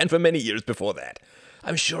your age, and for many years before that.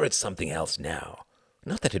 I'm sure it's something else now.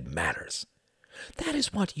 Not that it matters. That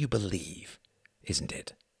is what you believe, isn't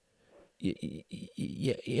it?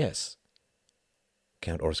 Yes.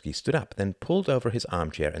 Count Orsky stood up, then pulled over his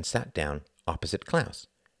armchair and sat down opposite Klaus.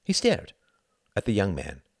 He stared at the young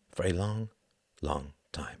man for a long, long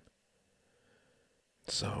time.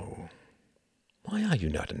 So, why are you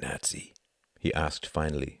not a Nazi? He asked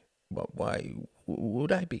finally. Why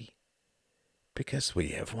would I be? Because we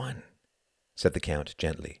have won, said the Count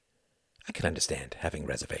gently. I can understand having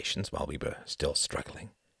reservations while we were still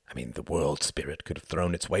struggling. I mean, the world spirit could have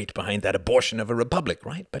thrown its weight behind that abortion of a republic,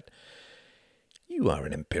 right? But you are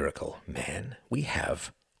an empirical man. We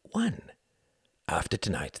have won. After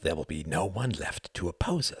tonight, there will be no one left to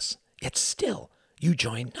oppose us. Yet still, you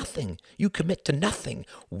join nothing. You commit to nothing.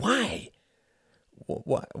 Why?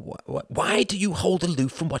 Why do you hold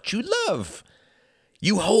aloof from what you love?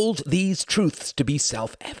 You hold these truths to be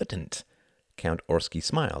self-evident. Count Orsky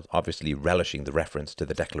smiled, obviously relishing the reference to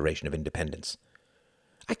the Declaration of Independence.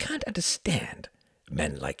 I can't understand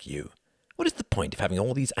men like you. What is the point of having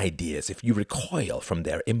all these ideas if you recoil from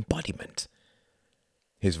their embodiment?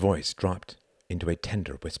 His voice dropped into a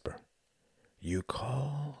tender whisper. You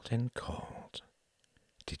called and called.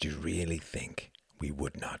 Did you really think we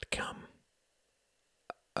would not come?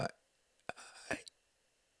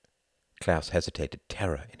 Klaus hesitated,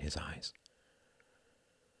 terror in his eyes.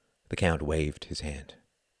 The Count waved his hand.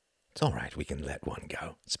 It's all right, we can let one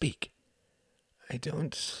go. Speak. I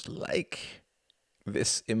don't like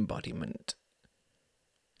this embodiment.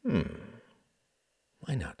 Why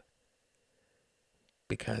not?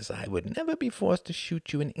 Because I would never be forced to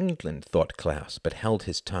shoot you in England, thought Klaus, but held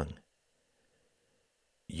his tongue.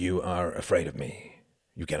 You are afraid of me.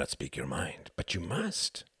 You cannot speak your mind, but you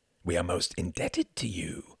must. We are most indebted to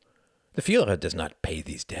you. The Fuhrer does not pay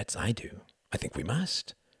these debts. I do. I think we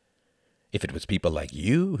must. If it was people like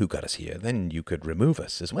you who got us here, then you could remove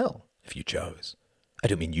us as well, if you chose. I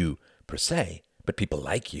don't mean you per se, but people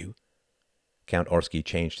like you. Count Orsky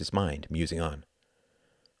changed his mind, musing on.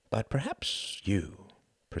 But perhaps you,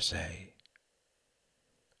 per se.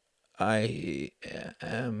 I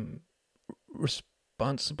am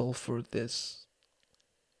responsible for this.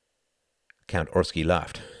 Count Orsky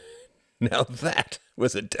laughed. Now that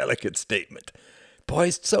was a delicate statement,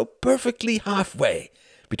 poised so perfectly halfway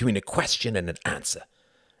between a question and an answer,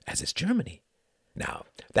 as is Germany. Now,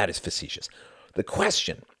 that is facetious. The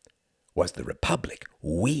question was the Republic.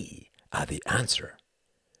 We are the answer.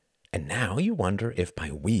 And now you wonder if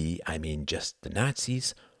by we I mean just the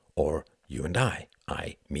Nazis or you and I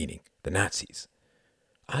meaning the Nazis.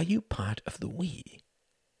 Are you part of the we?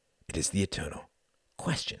 It is the eternal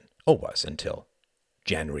question, or was until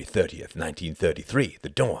January 30th, 1933, the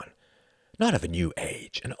dawn, not of a new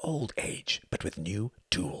age, an old age, but with new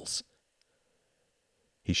tools.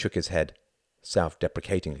 He shook his head,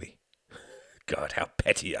 self-deprecatingly. God, how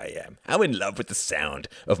petty I am, how in love with the sound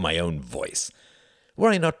of my own voice. Were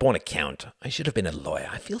I not born a count, I should have been a lawyer.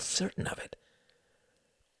 I feel certain of it.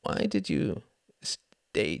 Why did you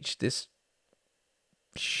stage this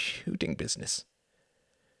shooting business?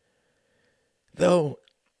 Though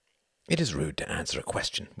it is rude to answer a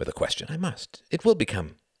question with a question, I must. It will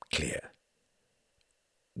become clear.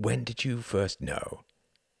 When did you first know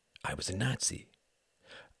I was a Nazi?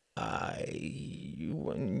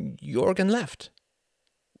 When Jorgen left.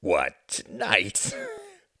 What, tonight?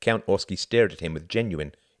 Count Orsky stared at him with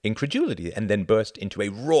genuine incredulity and then burst into a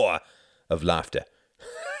roar of laughter.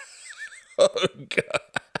 Oh,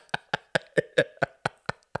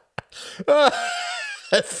 God.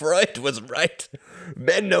 Freud was right.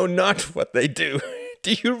 Men know not what they do.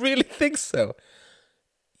 Do you really think so?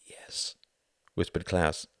 Yes, whispered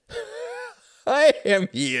Klaus. I am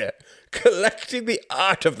here, collecting the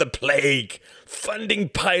art of the plague, funding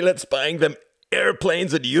pilots, buying them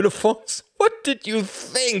airplanes and uniforms. What did you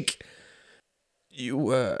think? You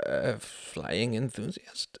were a flying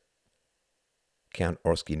enthusiast? Count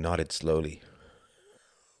Orsky nodded slowly.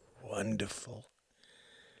 Wonderful.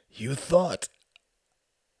 You thought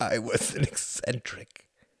I was an eccentric.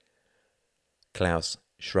 Klaus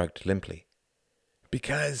shrugged limply.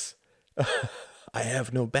 Because I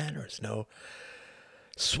have no banners, no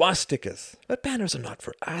swastikas. But banners are not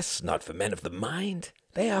for us, not for men of the mind.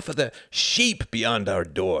 They are for the sheep beyond our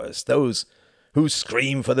doors, those who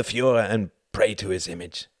scream for the Fuhrer and pray to his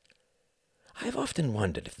image. I have often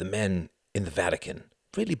wondered if the men in the Vatican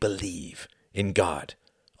really believe in God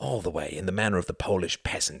all the way in the manner of the Polish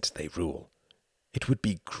peasant they rule. It would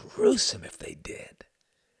be gruesome if they did.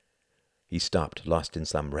 He stopped, lost in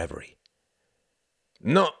some reverie.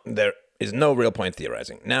 No, there is no real point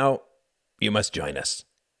theorizing. Now, you must join us.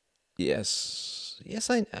 Yes,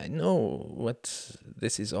 I know what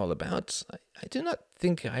this is all about. I do not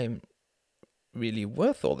think I am really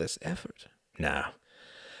worth all this effort.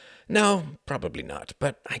 No, probably not,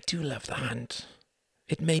 but I do love the hunt.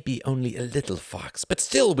 It may be only a little fox, but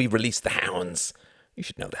still we release the hounds. You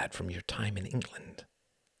should know that from your time in England.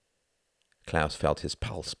 Klaus felt his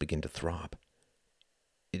pulse begin to throb.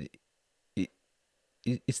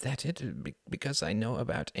 Is that it? Because I know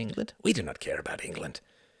about England? We do not care about England.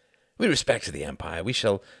 We respect the Empire. We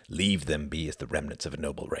shall leave them be as the remnants of a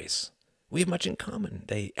noble race. We have much in common.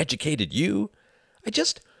 They educated you. I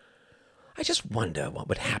just wonder what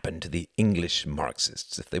would happen to the English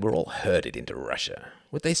Marxists if they were all herded into Russia.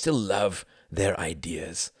 Would they still love their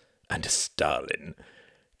ideas under Stalin?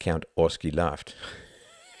 Count Orsky laughed.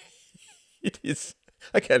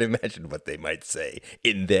 I can't imagine what they might say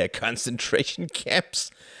in their concentration camps.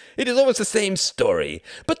 It is always the same story.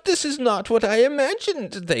 But this is not what I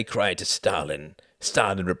imagined, they cry to Stalin.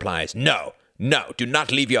 Stalin replies, No, do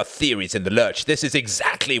not leave your theories in the lurch. This is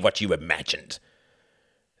exactly what you imagined.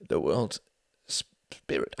 The world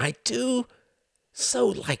spirit. I do so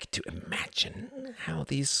like to imagine how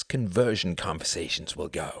these conversion conversations will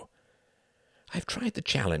go. I've tried the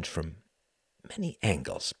challenge from many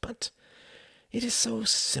angles, but it is so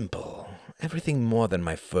simple. Everything more than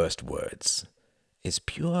my first words is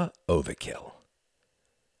pure overkill.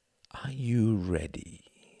 Are you ready?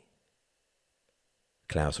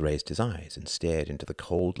 Klaus raised his eyes and stared into the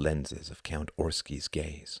cold lenses of Count Orsky's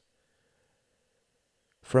gaze.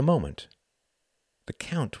 For a moment, the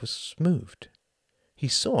Count was moved. He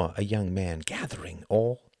saw a young man gathering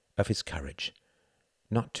all of his courage,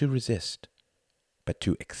 not to resist, but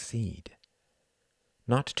to exceed,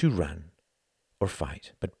 not to run or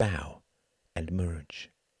fight, but bow and merge.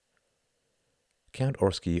 Count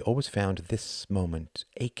Orsky always found this moment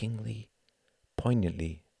achingly,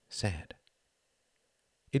 poignantly sad.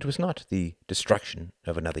 It was not the destruction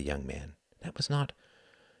of another young man. That was not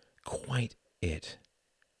quite it.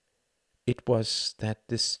 It was that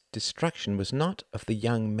this destruction was not of the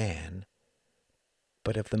young man,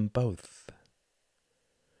 but of them both.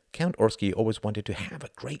 Count Orsky always wanted to have a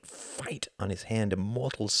great fight on his hand, a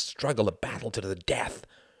mortal struggle, a battle to the death,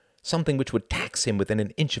 something which would tax him within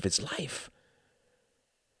an inch of his life.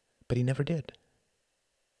 But he never did.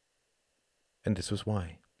 And this was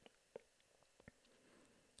why.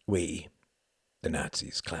 We, the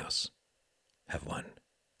Nazis, Klaus, have won.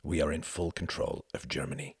 We are in full control of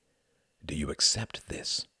Germany. Do you accept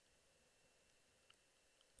this?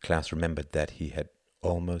 Klaus remembered that he had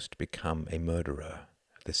almost become a murderer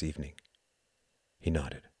this evening. He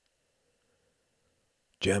nodded.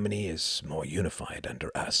 Germany is more unified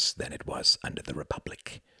under us than it was under the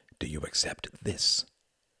Republic. Do you accept this?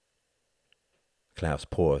 Klaus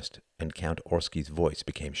paused, and Count Orsky's voice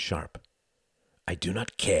became sharp. I do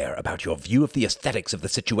not care about your view of the aesthetics of the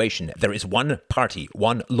situation. There is one party,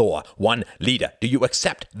 one law, one leader. Do you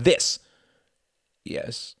accept this?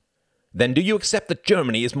 Yes. Then do you accept that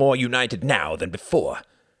Germany is more united now than before?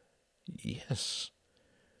 Yes.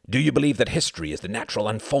 Do you believe that history is the natural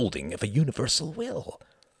unfolding of a universal will?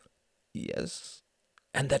 Yes.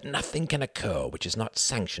 And that nothing can occur which is not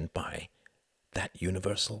sanctioned by that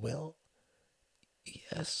universal will?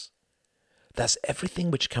 Yes. Thus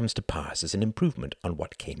everything which comes to pass is an improvement on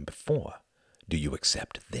what came before. Do you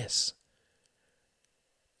accept this?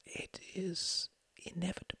 It is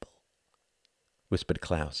inevitable, whispered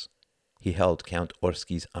Klaus. He held Count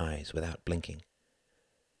Orsky's eyes without blinking.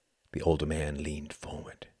 The older man leaned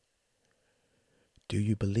forward. Do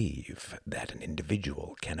you believe that an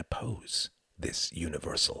individual can oppose this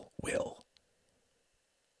universal will?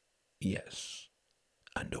 Yes.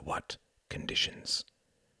 Under what conditions?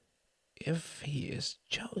 If he is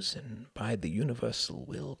chosen by the universal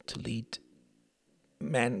will to lead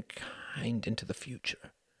mankind into the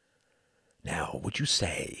future. Now, would you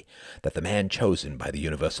say that the man chosen by the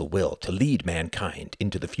universal will to lead mankind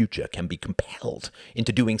into the future can be compelled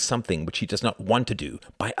into doing something which he does not want to do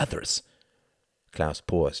by others? Klaus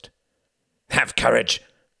paused. Have courage,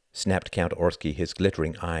 snapped Count Orsky, his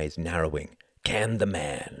glittering eyes narrowing. Can the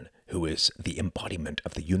man who is the embodiment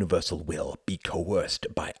of the universal will be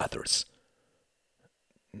coerced by others?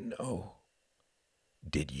 No.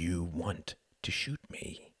 Did you want to shoot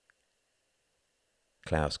me?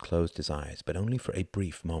 Klaus closed his eyes, but only for a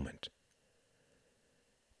brief moment.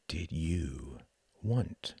 Did you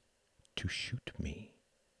want to shoot me?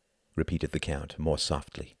 repeated the Count more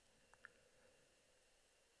softly.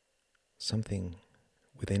 Something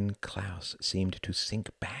within Klaus seemed to sink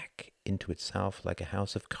back into itself like a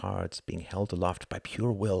house of cards being held aloft by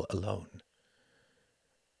pure will alone.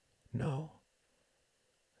 No,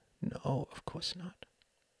 of course not.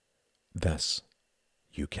 Thus,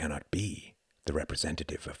 you cannot be the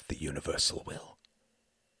representative of the universal will.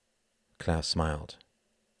 Klaus smiled.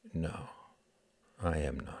 No, I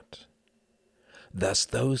am not. Thus,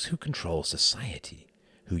 those who control society,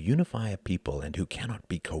 who unify a people and who cannot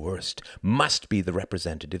be coerced, must be the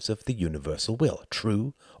representatives of the universal will,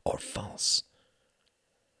 true or false.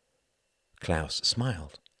 Klaus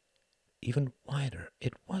smiled, even wider.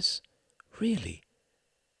 It was really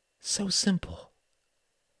so simple.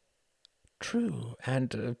 True,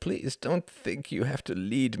 and please don't think you have to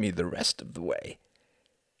lead me the rest of the way.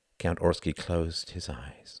 Count Orsky closed his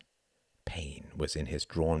eyes. Pain was in his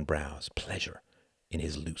drawn brows, pleasure in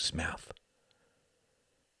his loose mouth.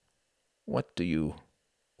 What do you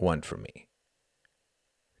want from me?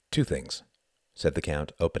 2 things, said the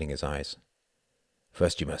Count, opening his eyes.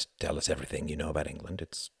 First, you must tell us everything you know about England,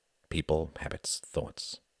 its people, habits,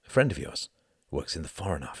 thoughts. A friend of yours works in the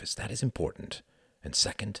Foreign Office. That is important. And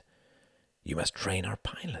second, you must train our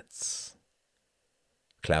pilots.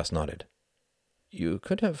 Klaus nodded. You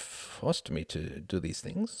could have forced me to do these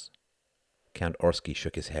things. Count Orsky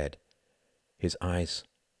shook his head. His eyes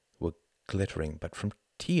were glittering, but from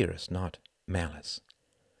tears, not malice.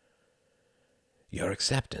 Your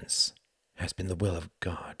acceptance has been the will of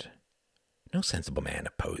God. No sensible man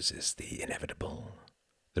opposes the inevitable.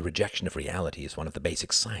 The rejection of reality is one of the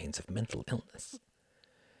basic signs of mental illness.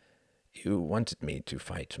 You wanted me to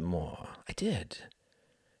fight more. I did.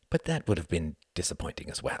 But that would have been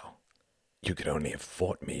disappointing as well. You could only have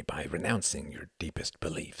fought me by renouncing your deepest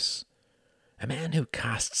beliefs. A man who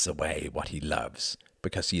casts away what he loves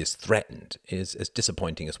because he is threatened is as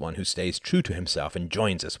disappointing as one who stays true to himself and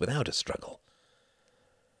joins us without a struggle.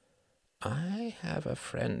 I have a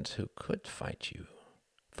friend who could fight you,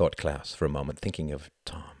 thought Klaus for a moment, thinking of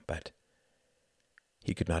Tom, but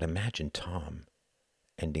he could not imagine Tom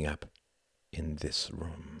ending up in this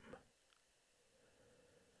room.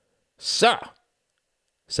 Sir,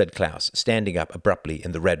 said Klaus, standing up abruptly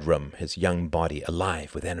in the red room, his young body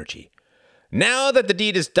alive with energy. Now that the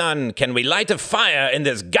deed is done, can we light a fire in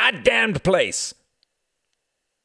this goddamned place?